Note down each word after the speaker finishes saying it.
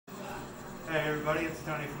Hey everybody, it's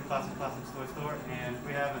Tony from the Classics Toy Store, and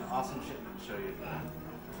we have an awesome shipment to show you.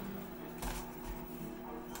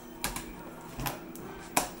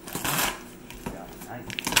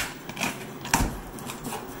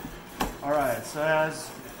 Alright, so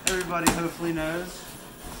as everybody hopefully knows,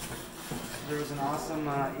 there was an awesome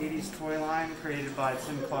 80s toy line created by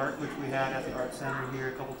Tim Clarke, which we had at the Art Center here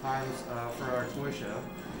a couple times for our toy show.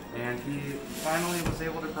 And he finally was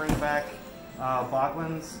able to bring back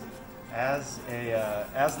Boglins as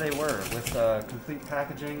they were, with complete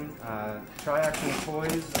packaging. TriAction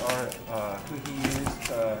Toys are who he used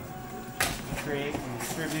to create and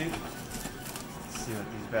distribute. Let's see what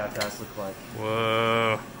these bad guys look like.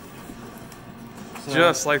 Whoa! So,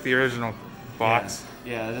 just like the original box.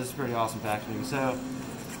 Yeah, this is pretty awesome packaging. So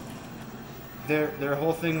their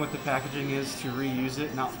whole thing with the packaging is to reuse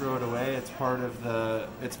it, not throw it away. It's part of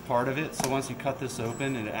it. So once you cut this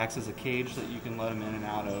open, it acts as a cage that you can let him in and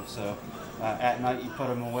out of. So at night you put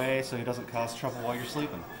him away so he doesn't cause trouble while you're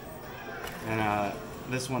sleeping. And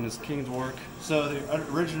this one is King's work. So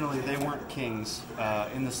originally they weren't kings.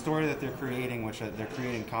 In the story that they're creating, which they're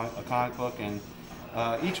creating a comic book, and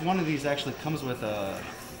each one of these actually comes with a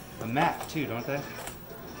map too, don't they?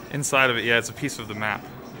 Inside of it, yeah, it's a piece of the map.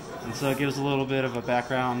 And so it gives a little bit of a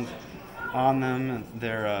background on them, and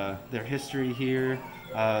their history here.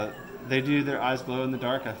 They do their eyes glow in the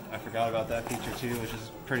dark. I forgot about that feature too, which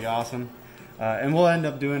is pretty awesome. And we'll end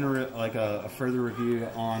up doing a further review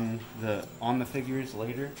on the figures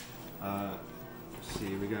later. Let's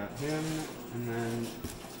see, we got him, and then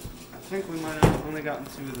I think we might have only gotten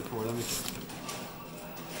 2 of the 4. Let me check.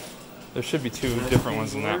 There should be 2 different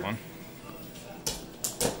ones in that one.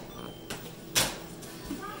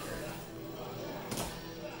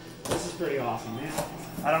 This is pretty awesome, man.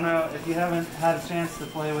 I don't know, if you haven't had a chance to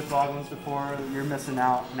play with Boglins before, you're missing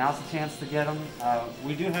out. Now's the chance to get them.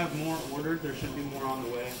 We do have more ordered. There should be more on the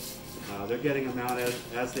way. They're getting them out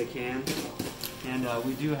as they can. And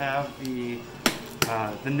we do have the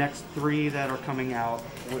next 3 that are coming out.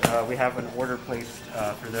 We have an order placed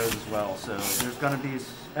for those as well. So there's going to be,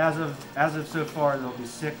 as of so far, there'll be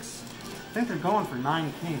 6. I think they're going for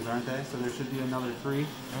 9 kings, aren't they? So there should be another 3.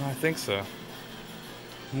 Oh, I think so.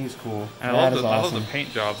 He's cool. And I love the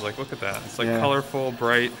paint jobs. Like, look at that. It's like colorful,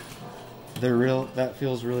 bright. They're real. That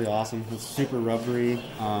feels really awesome. It's super rubbery.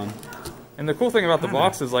 And the cool thing about the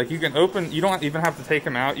box is, like, you can open. You don't even have to take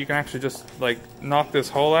them out. You can actually just like knock this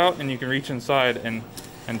hole out, and you can reach inside and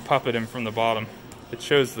puppet him from the bottom. It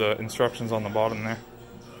shows the instructions on the bottom there.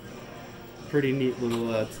 Pretty neat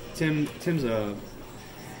little. Tim's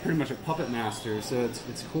pretty much a puppet master, so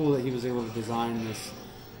it's cool that he was able to design this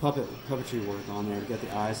puppetry work on there to get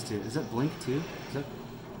the eyes to. Is that blink too? Is that,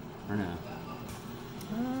 or no?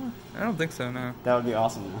 I don't think so. No. That would be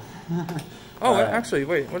awesome. Oh, actually,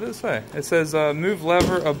 wait. What does it say? It says move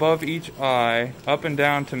lever above each eye up and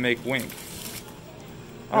down to make wink.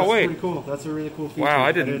 That's wait. Pretty cool. That's a really cool feature. Wow,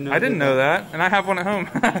 I didn't know that, and I have one at home.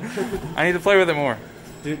 I need to play with it more.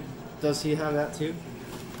 Dude, does he have that too?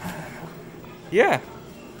 Yeah,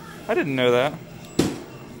 I didn't know that.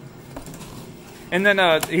 And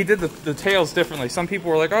then he did the tails differently. Some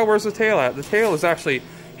people were like, oh, where's the tail at? The tail is actually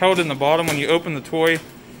held in the bottom. When you open the toy,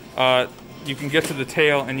 you can get to the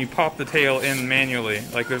tail, and you pop the tail in manually.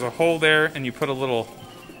 Like, there's a hole there, and you put a little,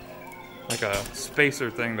 like a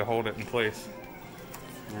spacer thing to hold it in place.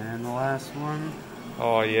 And the last one.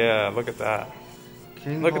 Oh, yeah, look at that.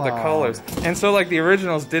 King Look at the colors. And so, like, the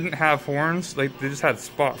originals didn't have horns. Like, they just had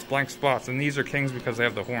spots, blank spots. And these are kings because they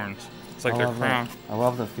have the horns. It's like their crown. I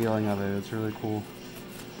love the feeling of it. It's really cool.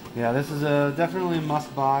 Yeah, this is definitely a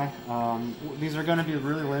must-buy. These are going to be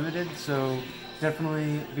really limited, so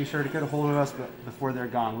definitely be sure to get a hold of us before they're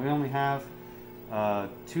gone. We only have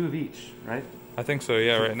 2 of each, right? I think so,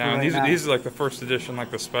 yeah, right now. And these are like the first edition,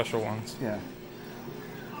 like the special ones. Yeah.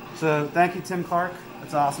 So thank you, Tim Clarke.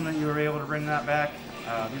 It's awesome that you were able to bring that back.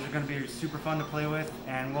 These are going to be super fun to play with,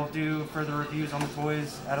 and we'll do further reviews on the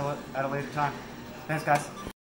toys at a later time. Thanks, guys.